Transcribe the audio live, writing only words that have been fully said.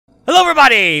Hello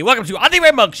everybody! Welcome to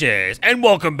Rambunctious, and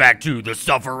welcome back to The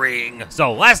Suffering.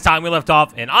 So, last time we left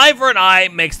off, an eye for an eye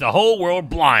makes the whole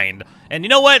world blind. And you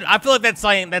know what? I feel like that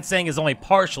saying is only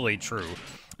partially true.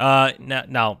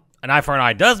 Now, an eye for an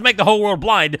eye does make the whole world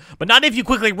blind, but not if you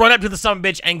quickly run up to the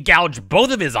sumbitch and gouge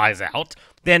both of his eyes out.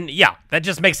 Then, yeah, that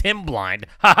just makes him blind.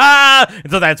 Ha-ha!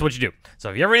 And so that's what you do.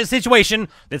 So if you're ever in a situation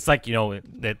that's like, you know,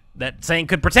 that saying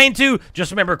could pertain to,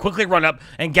 just remember, quickly run up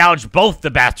and gouge both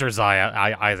the bastard's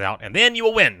eyes out, and then you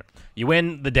will win. You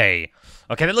win the day.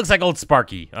 Okay, that looks like old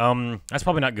Sparky. That's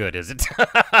probably not good, is it?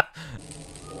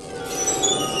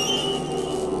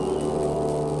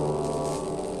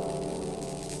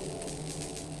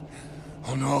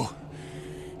 Oh no,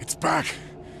 it's back.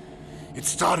 It's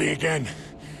starting again.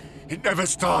 It never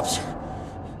stops.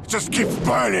 It just keeps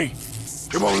burning.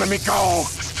 It won't let me go.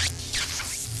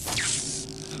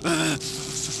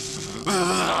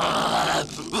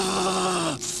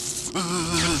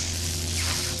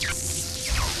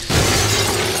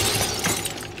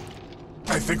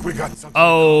 I think we got something.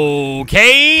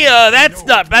 Okay,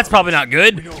 that's probably not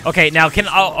good. Okay, now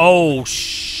oh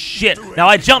shit. Now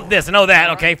I jumped this, I know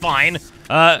that. Okay, fine.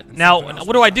 Now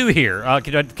what do I do here?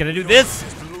 Can I do this?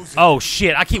 Oh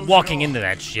shit, I keep walking into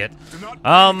that shit.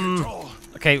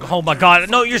 Okay, oh my god.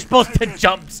 No, you're supposed to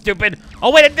jump, stupid.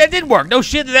 Oh wait, that did work. No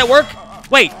shit, did that work?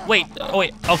 Wait, oh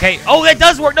wait, okay. Oh, that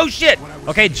does work, no shit.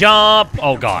 Okay, jump.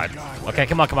 Oh god. Okay,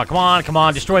 come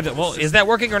on, destroy the, well, is that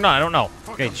working or not? I don't know.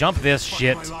 Okay, jump this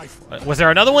shit. Was there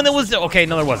another one that was, okay,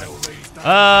 no there wasn't.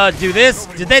 Do this,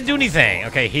 did that do anything?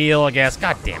 Okay, heal, I guess,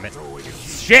 god damn it.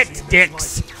 Shit,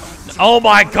 dicks. Oh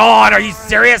my god, are you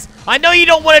serious? I know you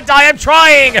don't want to die, I'm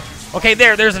trying! Okay,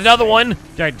 there's another one. All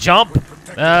right, jump.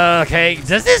 Okay,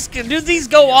 do these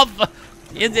go off?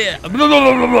 Is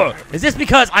this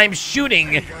because I'm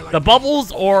shooting the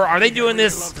bubbles, or are they doing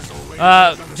this,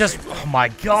 oh my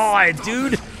god,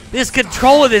 dude. This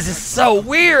control of this is so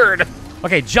weird.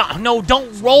 Okay, jump, no,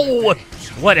 don't roll.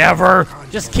 Whatever,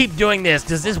 just keep doing this.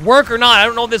 Does this work or not? I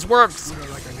don't know if this works.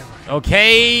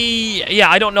 Okay, yeah,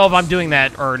 I don't know if I'm doing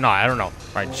that or not. I don't know.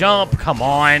 All right, jump, come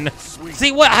on.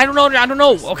 See what? I don't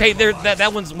know. Okay,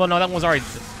 that one's, well, no, that one's already.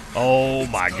 Oh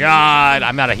my god,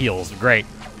 I'm out of heals. Great.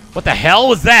 What the hell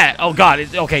was that? Oh god.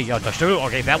 Okay,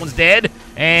 that one's dead,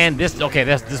 and this. Okay,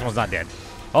 this one's not dead.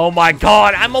 Oh my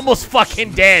god, I'm almost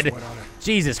fucking dead.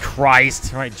 Jesus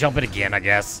Christ. All right, jump it again, I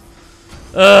guess.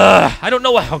 I don't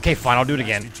know what. Okay, fine, I'll do it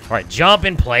again. All right, jump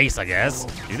in place, I guess.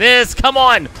 Do this. Come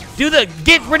on.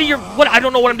 Get rid of your. What? I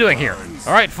don't know what I'm doing here.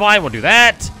 All right, fine, we'll do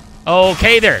that.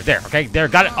 Okay, there. Okay, there.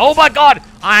 Got it. Oh my god,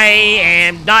 I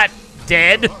am not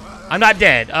dead. I'm not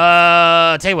dead.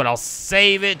 Tell you what, I'll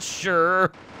save it.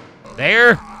 Sure.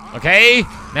 There. Okay.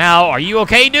 Now, are you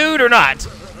okay, dude, or not?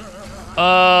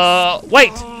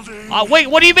 Wait. Wait,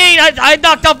 what do you mean? I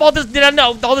knocked off all this. Did I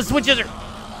know? All the switches are.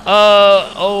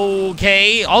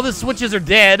 Okay. All the switches are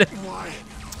dead.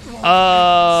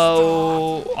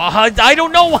 I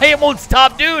don't know why it won't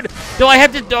stop, dude. Do I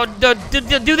have to do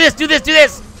this? Do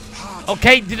this?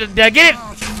 Okay, did I get it?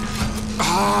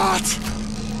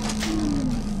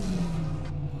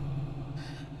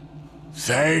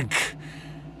 Thank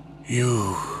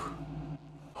you.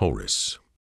 Horace.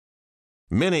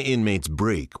 Many inmates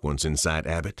break once inside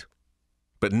Abbott,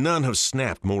 but none have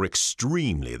snapped more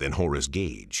extremely than Horace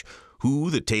Gage, who,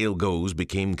 the tale goes,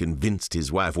 became convinced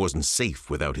his wife wasn't safe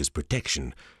without his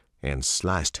protection and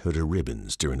sliced her to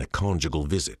ribbons during a conjugal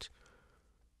visit.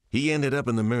 He ended up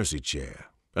in the mercy chair,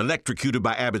 electrocuted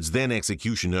by Abbott's then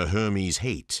executioner Hermes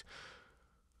Haight.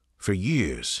 For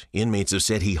years, inmates have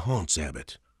said he haunts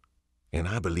Abbott, and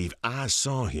I believe I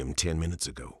saw him 10 minutes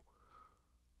ago.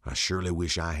 I surely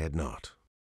wish I had not.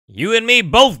 You and me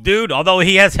both, dude, although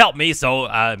he has helped me, so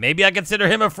maybe I consider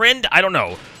him a friend? I don't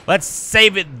know. Let's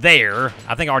save it there.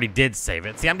 I think I already did save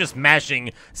it. See, I'm just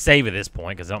mashing save at this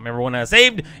point because I don't remember when I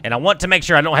saved, and I want to make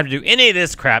sure I don't have to do any of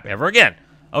this crap ever again.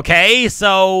 Okay,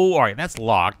 so, all right, that's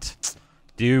locked.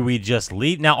 Do we just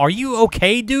leave? Now, are you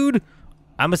okay, dude?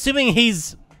 I'm assuming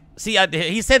he's... See,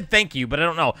 he said thank you, but I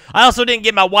don't know. I also didn't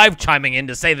get my wife chiming in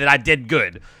to say that I did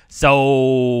good.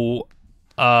 So,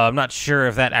 I'm not sure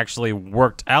if that actually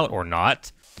worked out or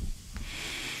not.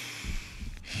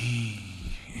 He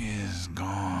is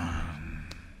gone.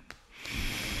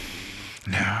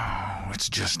 Now it's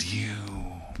just you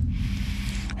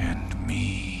and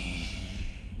me.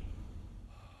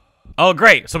 Oh,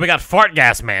 great. So we got Fart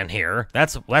Gas Man here.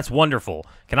 That's wonderful.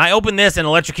 Can I open this and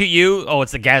electrocute you? Oh,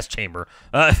 it's the gas chamber.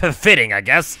 Fitting, I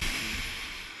guess.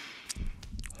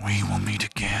 We will meet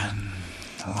again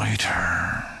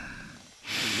later.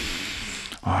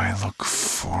 I look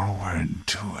forward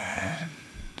to it.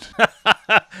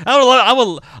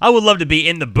 I would love to be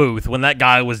in the booth when that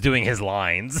guy was doing his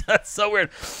lines. That's so weird.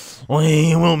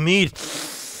 We will meet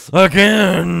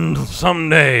again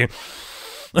someday.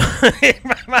 It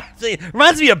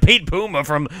reminds me of Pete Puma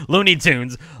from Looney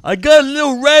Tunes. I got a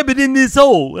little rabbit in this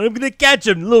hole, and I'm gonna catch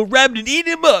him, little rabbit, and eat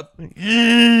him up.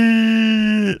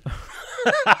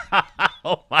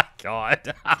 Oh my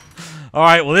god. All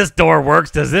right, well, this door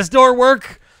works. Does this door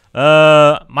work?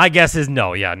 My guess is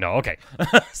no. Yeah, no. Okay.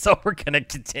 So we're gonna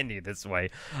continue this way.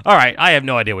 All right. I have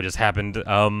no idea what just happened.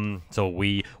 So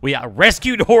we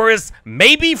rescued Horace,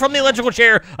 maybe from the electrical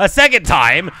chair a second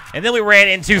time, and then we ran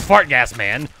into Fart Gas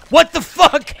Man. What the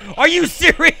fuck? Are you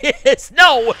serious?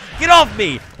 No, get off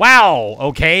me. Wow.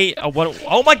 Okay. What?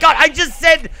 Oh my god. I just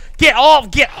said get off.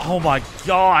 Oh my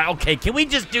god. Okay. Can we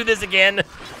just do this again?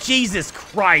 Jesus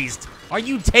Christ. Are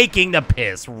you taking the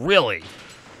piss? Really?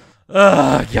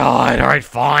 Oh, God. All right,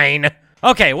 fine.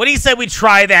 Okay, what do you say we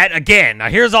try that again? Now,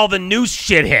 here's all the new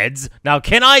shitheads. Now,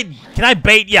 can I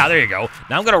bait? Yeah, there you go.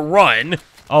 Now, I'm gonna run.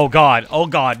 Oh, God. Oh,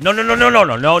 God. No, no, no, no, no,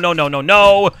 no, no, no, no, no,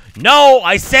 no. No,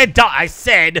 I said die. I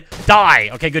said die.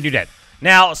 Okay, good, you're dead.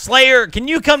 Now, Slayer, can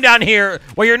you come down here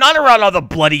where you're not around all the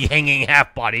bloody hanging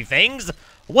half-body things?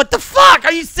 What the fuck?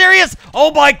 Are you serious?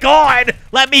 Oh, my God.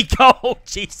 Let me go.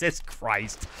 Jesus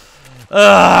Christ.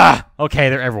 Okay,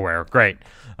 they're everywhere. Great.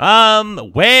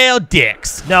 Well,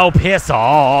 dicks. No, piss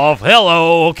off.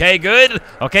 Hello. Okay, good.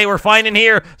 Okay, we're fine in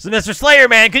here. So, Mr. Slayer,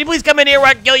 man, can you please come in here where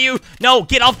I can kill you? No,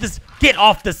 get off this. Get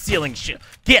off the ceiling.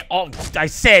 Get off. I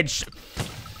said,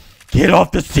 get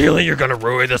off the ceiling. You're gonna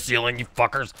ruin the ceiling, you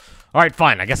fuckers. All right,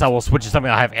 fine. I guess I will switch to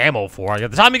something I have ammo for. I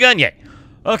got the Tommy gun. Yay.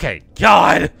 Okay.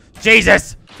 God.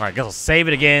 Jesus. All right, guess I'll save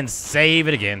it again. Save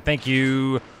it again. Thank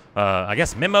you. I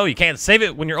guess memo. You can't save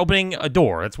it when you're opening a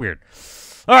door. That's weird.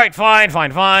 All right, fine.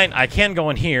 I can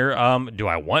go in here. Do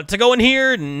I want to go in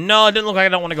here? No, it didn't look like I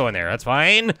don't want to go in there. That's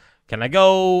fine. Can I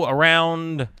go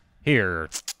around here?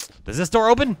 Does this door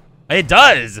open? It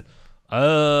does.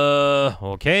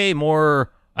 Okay,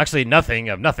 more. Actually, nothing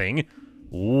of nothing.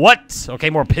 What? Okay,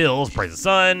 more pills. Praise the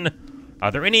sun.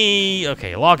 Are there any?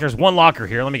 Okay, there's one locker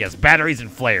here. Let me guess. Batteries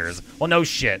and flares. Well, no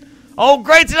shit. Oh,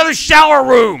 great. It's another shower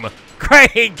room.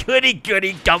 Great.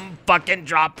 Goody, gum fucking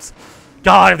drops.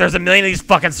 God, if there's a million of these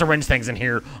fucking syringe things in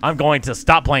here, I'm going to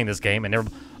stop playing this game. And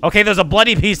okay, there's a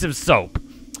bloody piece of soap.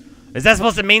 Is that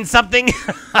supposed to mean something?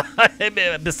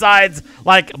 Besides,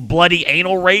 like, bloody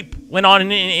anal rape went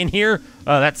on in here?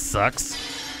 That sucks.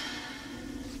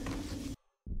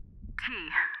 T,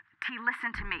 listen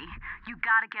to me. You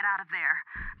gotta get out of there.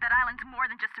 That island's more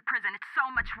than just a prison. It's so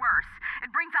much worse.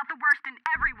 It brings out the worst in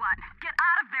everyone. Get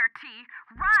out of there, T.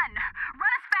 Run!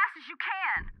 Run as fast as you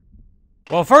can!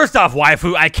 Well, first off,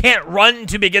 waifu, I can't run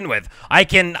to begin with. I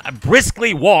can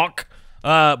briskly walk,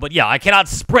 but yeah, I cannot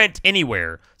sprint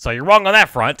anywhere. So you're wrong on that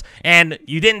front, and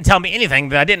you didn't tell me anything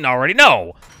that I didn't already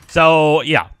know. So,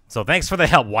 yeah. So thanks for the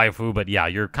help, waifu, but yeah,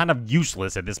 you're kind of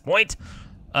useless at this point.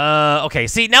 Okay,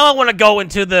 see, now I want to go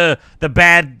into the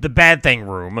bad thing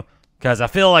room, because I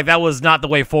feel like that was not the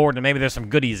way forward, and maybe there's some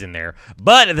goodies in there.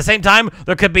 But at the same time,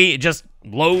 there could be just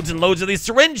loads and loads of these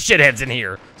syringe shitheads in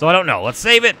here. So I don't know. Let's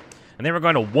save it. And then we're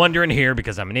going to wander in here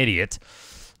because I'm an idiot.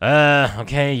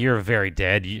 Okay, you're very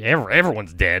dead.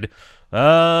 Everyone's dead.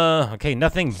 Okay,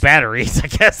 nothing batteries. I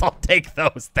guess I'll take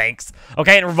those, thanks.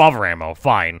 Okay, and revolver ammo,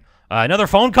 fine. Another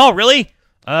phone call, really?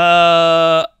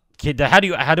 Kid, how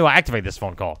do I activate this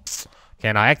phone call?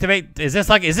 Can I activate? Is this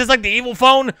like the evil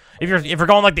phone? If you're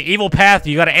going like the evil path,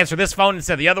 you got to answer this phone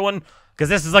instead of the other one. Because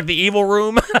this is like the evil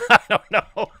room. I don't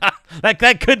know.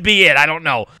 that could be it. I don't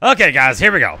know. Okay, guys,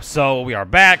 here we go. So we are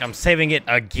back. I'm saving it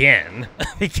again.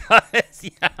 Because,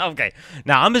 yeah, okay.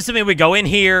 Now, I'm assuming we go in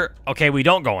here. Okay, we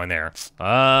don't go in there.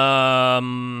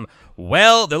 Well,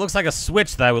 there looks like a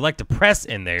switch that I would like to press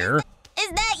in there. Is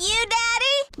that you,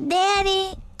 Daddy?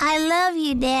 Daddy, I love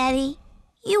you, Daddy.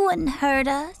 You wouldn't hurt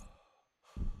us.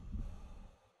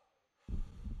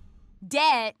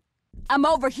 Dad, I'm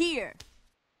over here.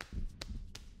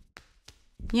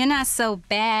 You're not so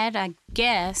bad, I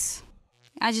guess.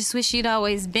 I just wish you'd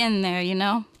always been there, you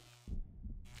know?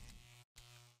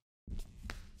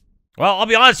 Well, I'll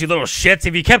be honest, you little shits.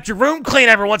 If you kept your room clean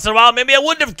every once in a while, maybe I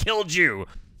wouldn't have killed you.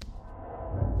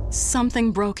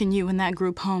 Something broke in you in that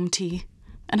group home, T,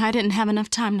 and I didn't have enough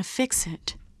time to fix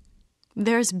it.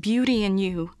 There's beauty in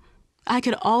you. I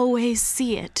could always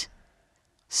see it.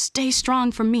 Stay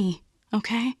strong for me,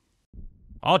 okay?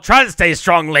 I'll try to stay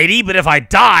strong, lady, but if I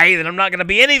die, then I'm not gonna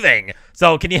be anything.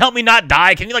 So, can you help me not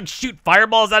die? Can you, like, shoot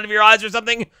fireballs out of your eyes or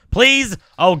something? Please?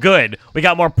 Oh, good. We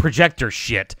got more projector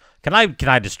shit. Can I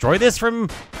destroy this from...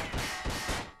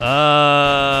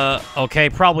 Okay,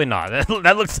 probably not.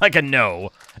 That looks like a no.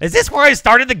 Is this where I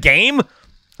started the game?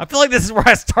 I feel like this is where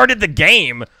I started the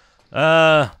game.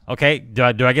 Okay, do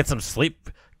I get some sleep?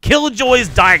 Killjoy's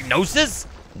diagnosis?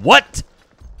 What?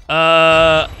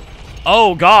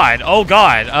 Oh god,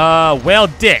 well,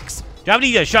 dicks. Do you have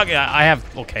any shotgun? I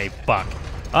have, okay, fuck.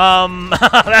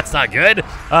 That's not good.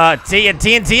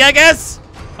 TNT, I guess?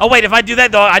 Oh, wait, if I do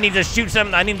that, though, I need to shoot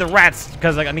some, I need the rats,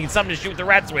 because I need something to shoot the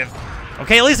rats with.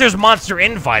 Okay, at least there's monster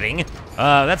infighting.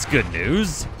 That's good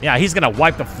news. Yeah, he's gonna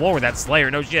wipe the floor with that Slayer,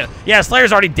 no shit. Yeah,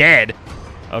 Slayer's already dead.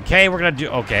 Okay, we're gonna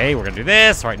do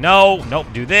this. All right, nope,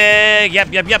 do this.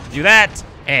 Yep, do that.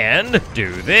 And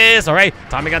do this. All right,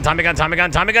 Tommy gun, please,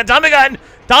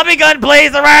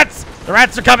 the rats. The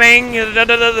rats are coming.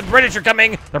 The British are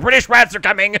coming. The British rats are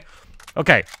coming.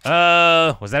 Okay,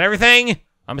 was that everything?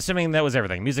 I'm assuming that was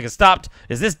everything. Music has stopped.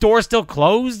 Is this door still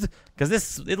closed?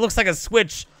 Because it looks like a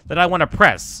switch that I want to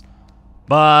press.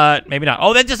 But maybe not.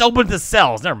 Oh, that just opened the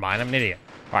cells. Never mind, I'm an idiot.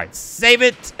 All right, save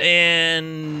it,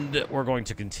 and we're going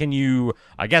to continue,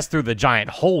 I guess, through the giant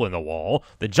hole in the wall.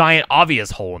 The giant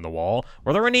obvious hole in the wall.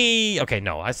 Were there any... Okay,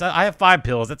 no, I have 5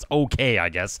 pills. That's okay, I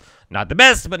guess. Not the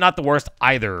best, but not the worst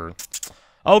either.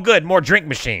 Oh, good, more drink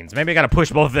machines. Maybe I gotta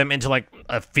push both of them into, like,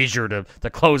 a fissure to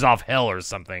close off hell or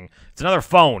something. It's another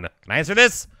phone. Can I answer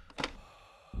this?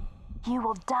 You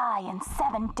will die in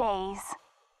 7 days.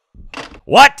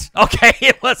 What? Okay,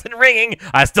 it wasn't ringing.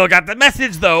 I still got the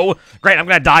message, though. Great, I'm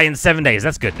gonna die in 7 days.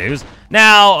 That's good news.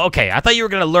 Now, okay, I thought you were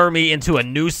gonna lure me into a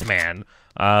noose man.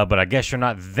 But I guess you're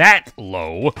not that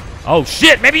low. Oh,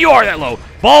 shit, maybe you are that low.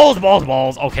 Balls.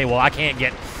 Okay, well, I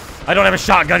don't have a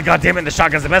shotgun. God damn it, the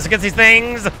shotgun's the best against these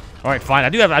things. All right, fine. I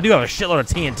do have a shitload of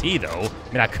TNT, though.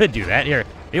 I mean, I could do that. Here,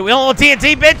 we don't want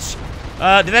TNT, bitch.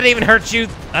 Did that even hurt you?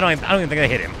 I don't even think I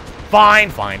hit him.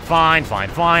 Fine.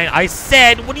 I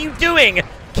said, what are you doing?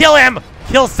 Kill him!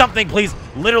 Kill something, please.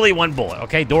 Literally 1 bullet.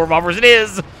 Okay, door revolvers it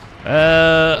is.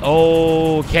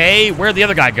 Okay. Where'd the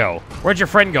other guy go? Where'd your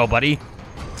friend go, buddy?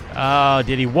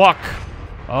 Did he walk?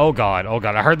 Oh god.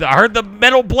 I heard the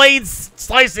metal blades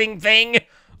slicing thing.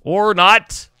 Or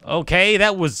not. Okay,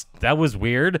 that was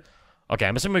weird. Okay,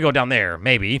 I'm assuming we go down there,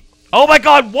 maybe. Oh my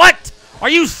god, what? Are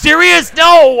you serious?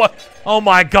 No! Oh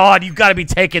my god, you gotta be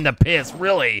taking the piss,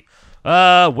 really.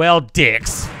 Well,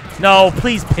 dicks. No,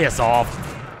 please piss off.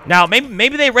 Now,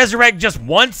 maybe they resurrect just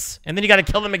once, and then you gotta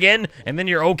kill them again, and then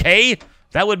you're okay?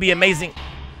 That would be amazing.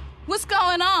 What's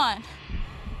going on?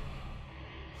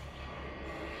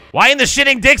 Why in the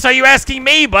shitting dicks are you asking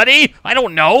me, buddy? I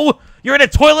don't know. You're in a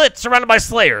toilet surrounded by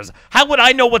Slayers. How would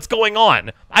I know what's going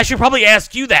on? I should probably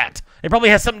ask you that. It probably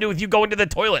has something to do with you going to the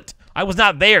toilet. I was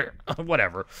not there.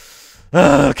 Whatever.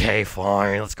 Okay,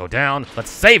 fine. Let's go down. Let's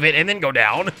save it and then go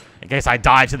down. In case I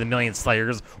die to the million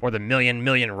Slayers or the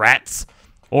million rats.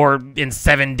 Or in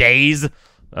 7 days.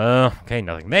 Okay,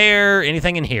 nothing there.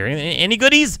 Anything in here? Any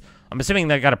goodies? I'm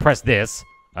assuming I gotta press this.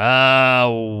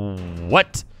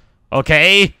 What?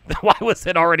 Okay. Why was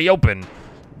it already open?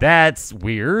 That's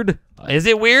weird. Is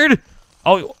it weird?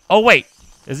 Oh, wait.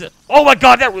 Is it? Oh my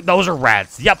god, those are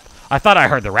rats. Yep. I thought I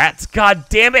heard the rats. God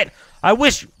damn it. I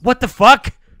wish. What the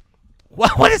fuck?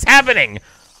 What is happening?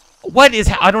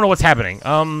 I don't know what's happening.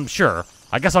 Sure.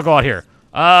 I guess I'll go out here.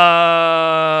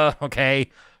 Okay.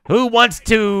 Who wants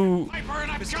to...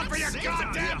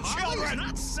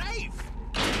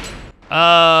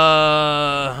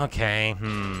 Okay.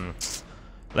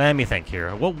 Let me think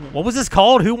here. What was this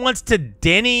called? Who wants to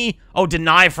Denny? Oh,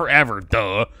 deny forever.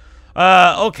 Duh.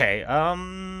 Okay.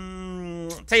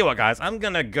 Tell you what, guys. I'm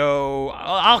gonna go...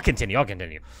 I'll continue. All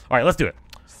right, let's do it.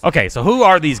 Okay, so who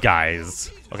are these guys?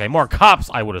 Okay, more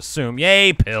cops, I would assume.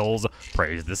 Yay, pills.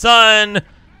 Praise the sun.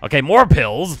 Okay, more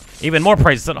pills. Even more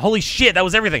praise the sun. Holy shit, that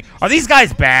was everything. Are these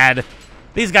guys bad?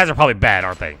 These guys are probably bad,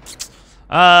 aren't they?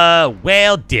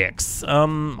 Well, dicks.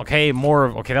 Okay,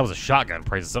 okay, that was a shotgun.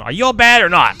 Praise the sun. Are you all bad or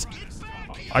not?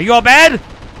 Are you all bad?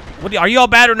 Are you all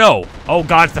bad or no? Oh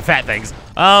god, it's the fat things.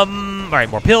 All right,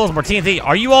 more pills, more TNT.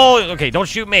 Are you all... Okay, don't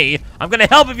shoot me. I'm gonna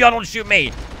help if y'all don't shoot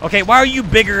me. Okay, why are you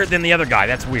bigger than the other guy?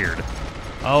 That's weird.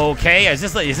 Okay, is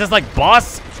this like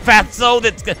boss fatso?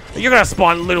 You're gonna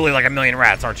spawn literally like 1 million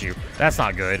rats, aren't you? That's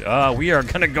not good. We're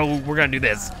gonna do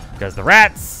this. Because the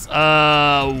rats,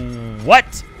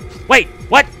 what? Wait,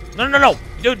 what? No.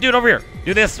 Dude, over here.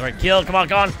 Do this. All right, kill, come on.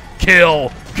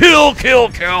 Kill.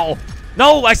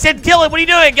 No, I said kill it. What are you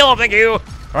doing? Kill him, thank you.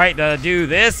 All right, do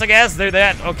this, I guess. Do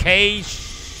that. Okay,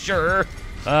 sure.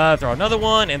 Throw another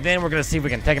one, and then we're gonna see if we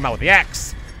can take him out with the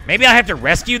axe. Maybe I have to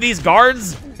rescue these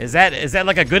guards? Is that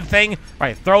like a good thing? All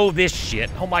right, throw this shit.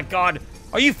 Oh my god.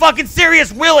 Are you fucking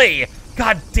serious, Willie?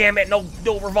 God damn it, no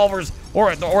revolvers.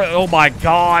 Or oh my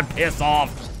god, piss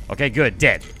off. Okay, good,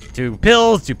 dead. 2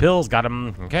 pills, got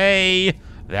him. Okay,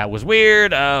 that was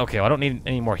weird. Okay, well, I don't need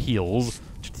any more heals.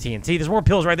 TNT, there's more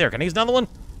pills right there. Can I use another one?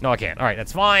 No, I can't. All right,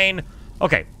 that's fine.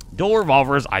 Okay, dual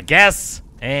revolvers, I guess.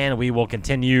 And we will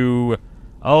continue.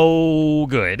 Oh,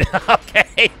 good.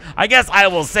 Okay, I guess I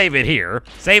will save it here.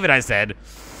 Save it, I said.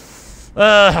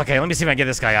 Okay, let me see if I can get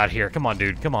this guy out here. Come on,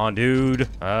 dude. Come on, dude.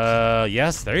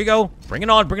 Yes, there you go. Bring it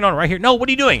on right here. No, what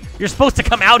are you doing? You're supposed to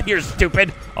come out here,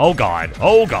 stupid. Oh, God.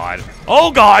 Oh, God.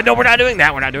 Oh, God. No, we're not doing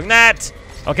that. We're not doing that.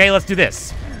 Okay, let's do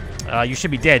this. You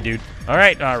should be dead, dude. All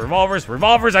right, revolvers.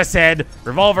 Revolvers, I said.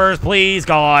 Revolvers, please,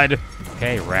 God.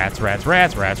 Okay, rats.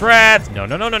 No,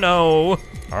 no, no, no, no.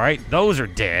 All right, those are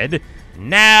dead.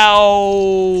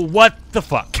 Now, what the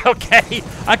fuck? Okay,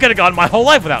 I could have gone my whole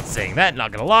life without saying that,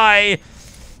 not gonna lie.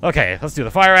 Okay, let's do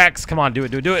the fire axe. Come on, do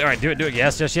it. All right, do it.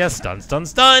 Yes.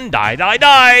 Stun.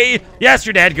 Die. Yes,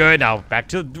 you're dead. Good. Now, back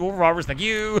to the revolvers. Thank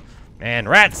you. And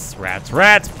rats.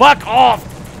 Fuck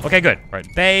off. Okay, good. All right,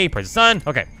 praise the sun.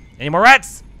 Okay, any more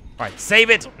rats? All right, save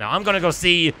it. Now, I'm gonna go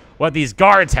see what these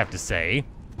guards have to say.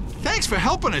 Thanks for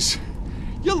helping us.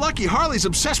 You're lucky Harley's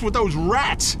obsessed with those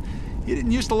rats. He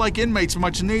didn't used to like inmates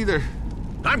much neither.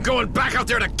 I'm going back out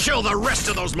there to kill the rest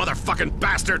of those motherfucking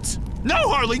bastards! No,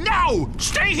 Harley, no!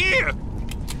 Stay here!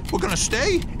 We're gonna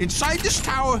stay inside this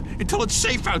tower until it's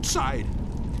safe outside.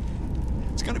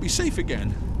 It's gonna be safe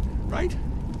again, right?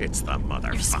 It's the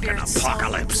motherfucking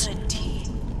apocalypse.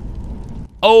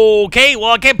 Okay,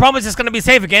 well, I can't promise it's going to be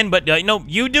safe again, but, you know,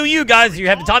 you do you guys. You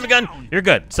have the Tommy gun, you're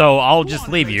good. So I'll just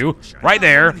leave you right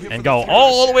there and go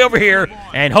all the way over here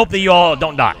and hope that you all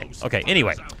don't die. Okay,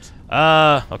 anyway.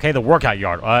 Okay, the workout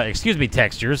yard. Excuse me,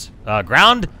 textures.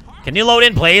 Ground, can you load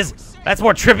in, please? That's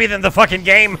more trippy than the fucking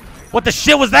game. What the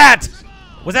shit was that?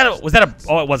 Was that a,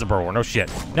 oh, it was a burrower, no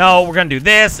shit. No, we're going to do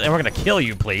this, and we're going to kill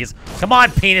you, please. Come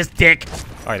on, penis dick.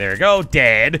 All right, there you go,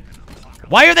 dead.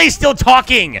 Why are they still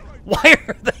talking? Why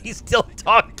are they still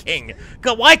talking?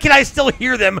 God, why can I still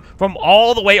hear them from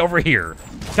all the way over here?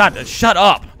 God, shut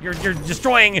up. You're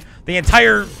destroying the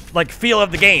entire, like, feel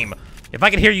of the game. If I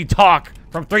can hear you talk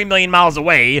from 3 million miles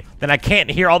away, then I can't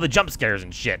hear all the jump scares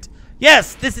and shit.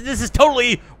 Yes, this is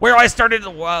totally where I started,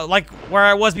 like, where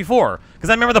I was before.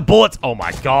 Because I remember the bullets. Oh,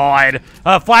 my God.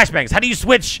 Flashbangs. How do you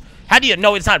switch? How do you...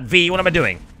 No, it's not V. What am I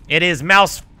doing? It is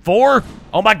mouse 4?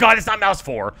 Oh, my God, it's not mouse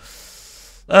 4.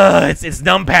 It's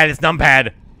numpad. It's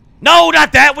numpad. No,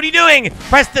 not that. What are you doing?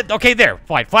 Press the... Okay, there.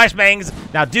 Fine. Flashbangs.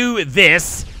 Now do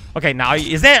this. Okay, now,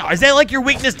 is that like your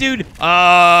weakness, dude?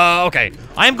 Okay.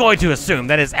 I'm going to assume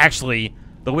that is actually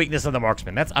the weakness of the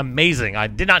marksman. That's amazing. I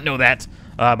did not know that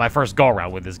my first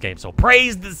go-around with this game. So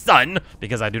praise the sun,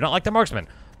 because I do not like the marksman.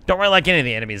 Don't really like any of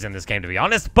the enemies in this game, to be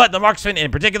honest. But the marksman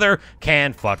in particular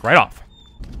can fuck right off.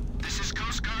 This is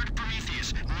Coast Guard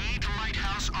Prometheus. Need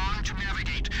lighthouse on to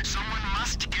navigate. Someone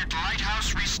must get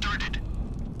lighthouse restarted.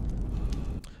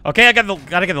 Okay, I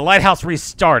gotta get the lighthouse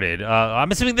restarted.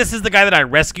 I'm assuming this is the guy that I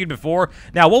rescued before.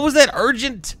 Now, what was that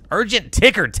urgent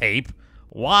ticker tape?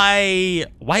 Why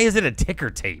is it a ticker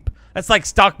tape? That's like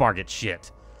stock market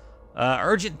shit.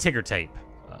 Urgent ticker tape.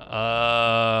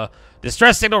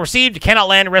 Distress signal received. Cannot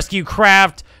land. Rescue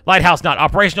craft. Lighthouse not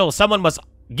operational. Someone must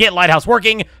get lighthouse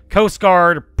working. Coast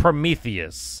Guard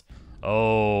Prometheus.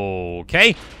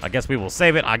 Okay. I guess we will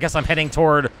save it. I guess I'm heading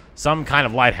toward some kind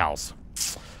of lighthouse.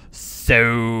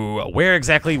 So, where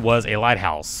exactly was a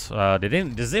lighthouse?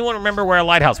 Does anyone remember where a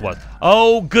lighthouse was?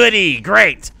 Oh, goody.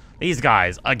 Great. These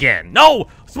guys, again. No!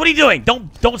 What are you doing?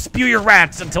 Don't spew your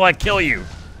rats until I kill you.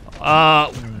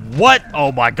 What?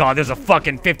 Oh my God, there's a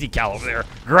fucking 50 cal over there.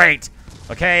 Great.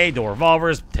 Okay, dual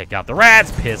revolvers. Take out the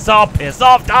rats. Piss off,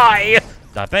 die.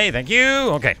 Dafe, thank you.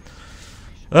 Okay.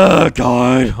 Oh,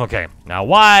 God. Okay, now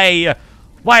why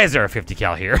is there a 50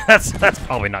 cal here? That's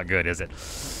probably not good, is it?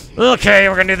 Okay,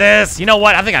 we're gonna do this. You know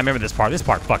what? I think I remember this part. This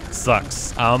part fucking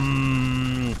sucks.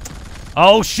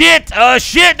 Oh, shit.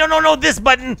 Shit. No, this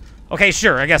button. Okay,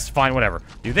 sure. I guess fine, whatever.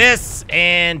 Do this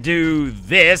and do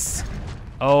this.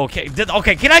 Okay.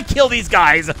 Okay, can I kill these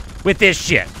guys with this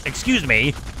shit? Excuse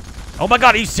me. Oh, my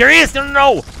God. Are you serious?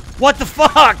 No. What the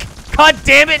fuck? God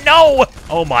damn it, no.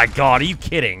 Oh, my God. Are you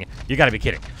kidding? You gotta be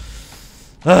kidding.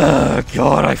 Oh,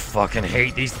 God, I fucking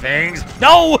hate these things.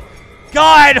 No!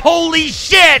 God, holy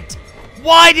shit!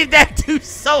 Why did that do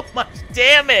so much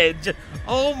damage?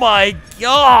 Oh my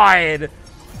God!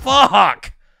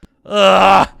 Fuck!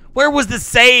 Where was the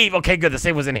save? Okay, good, the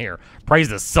save was in here. Praise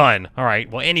the sun. All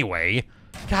right, well, anyway.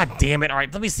 God damn it. All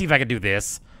right, let me see if I can do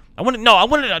this. Do I not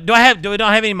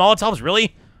have any Molotovs,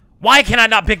 really? Why can I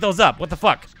not pick those up? What the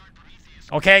fuck?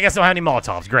 Okay, I guess I don't have any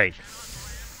Molotovs. Great.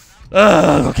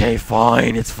 Ugh, okay,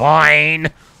 fine. It's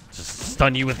fine. Just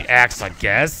stun you with the axe, I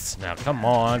guess. Now, come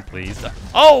on, please.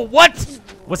 Oh, what?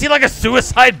 Was he like a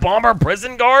suicide bomber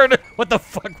prison guard? What the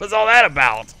fuck was all that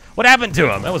about? What happened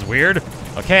to him? That was weird.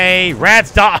 Okay,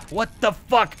 rats die. What the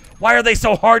fuck? Why are they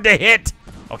so hard to hit?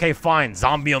 Okay, fine.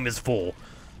 Zombium is full.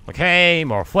 Okay,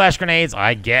 more flash grenades,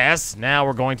 I guess. Now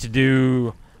we're going to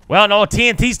do... Well, no,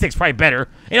 TNT stick's probably better.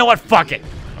 You know what? Fuck it.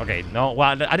 Okay, no,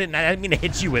 well, I didn't mean to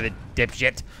hit you with it,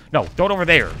 dipshit. No, throw it over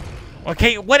there.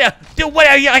 Okay, dude,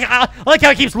 I like how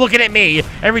he keeps looking at me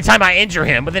every time I injure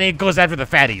him, but then he goes after the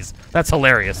fatties. That's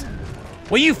hilarious.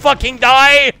 Will you fucking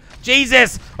die?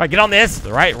 Jesus. All right, get on this.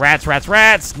 All right,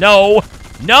 rats. No.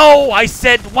 No, I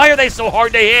said, why are they so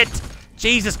hard to hit?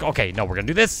 Jesus. Okay, no, we're gonna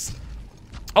do this.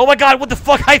 Oh my God, what the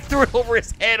fuck? I threw it over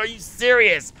his head. Are you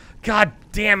serious? God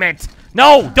damn it.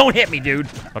 No, don't hit me, dude.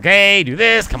 Okay, do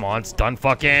this. Come on, stun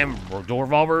fuck him. Dual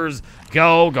revolvers.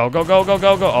 Go.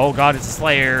 Oh God, it's a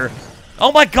Slayer.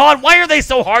 Oh my God, why are they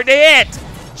so hard to hit?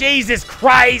 Jesus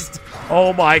Christ.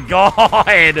 Oh my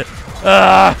God.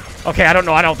 Okay, I don't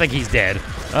know. I don't think he's dead.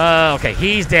 Okay,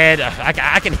 he's dead.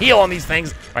 I can heal on these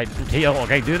things. All right, heal.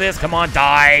 Okay, do this. Come on,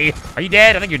 die. Are you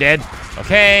dead? I think you're dead.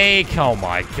 Okay. Oh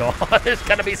my God. There's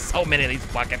gonna be so many of these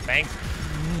fucking things.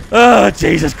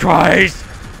 Jesus Christ.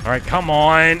 All right, come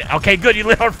on. Okay, good. You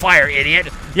lit on fire, idiot.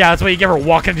 Yeah, that's why you get her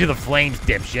walking into the flames,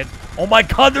 dipshit. Oh my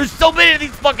God, there's so many of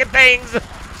these fucking things.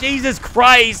 Jesus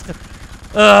Christ.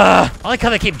 I like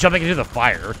how they keep jumping into the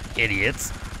fire,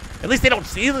 idiots. At least they don't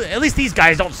see. At least these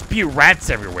guys don't spew rats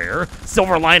everywhere.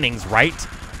 Silver linings, right?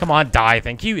 Come on, die.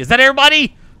 Thank you. Is that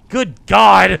everybody? Good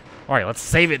God. All right, let's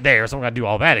save it there. So I'm gonna do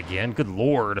all that again. Good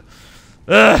Lord.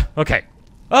 Okay.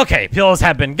 Okay, pills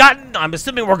have been gotten. I'm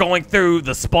assuming we're going through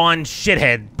the spawn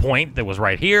shithead point that was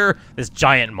right here. This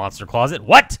giant monster closet.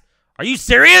 What? Are you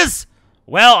serious?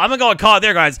 Well, I'm gonna go and call it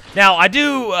there, guys. Now, I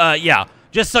do, yeah.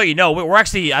 Just so you know, we're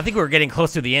actually, I think we're getting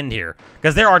close to the end here.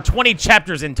 Because there are 20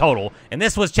 chapters in total. And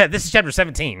this is chapter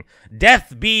 17.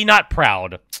 Death Be Not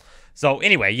Proud. So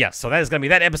anyway, yes. So that is going to be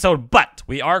that episode. But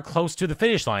we are close to the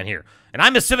finish line here. And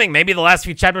I'm assuming maybe the last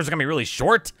few chapters are going to be really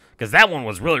short. Because that one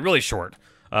was really, really short.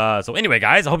 So anyway,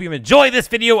 guys, I hope you enjoyed this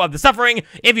video of The Suffering.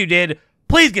 If you did,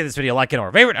 please give this video a like and or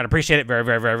a favorite. I'd appreciate it very,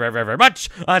 very, very, very, very, very much.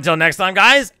 Until next time,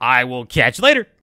 guys, I will catch you later.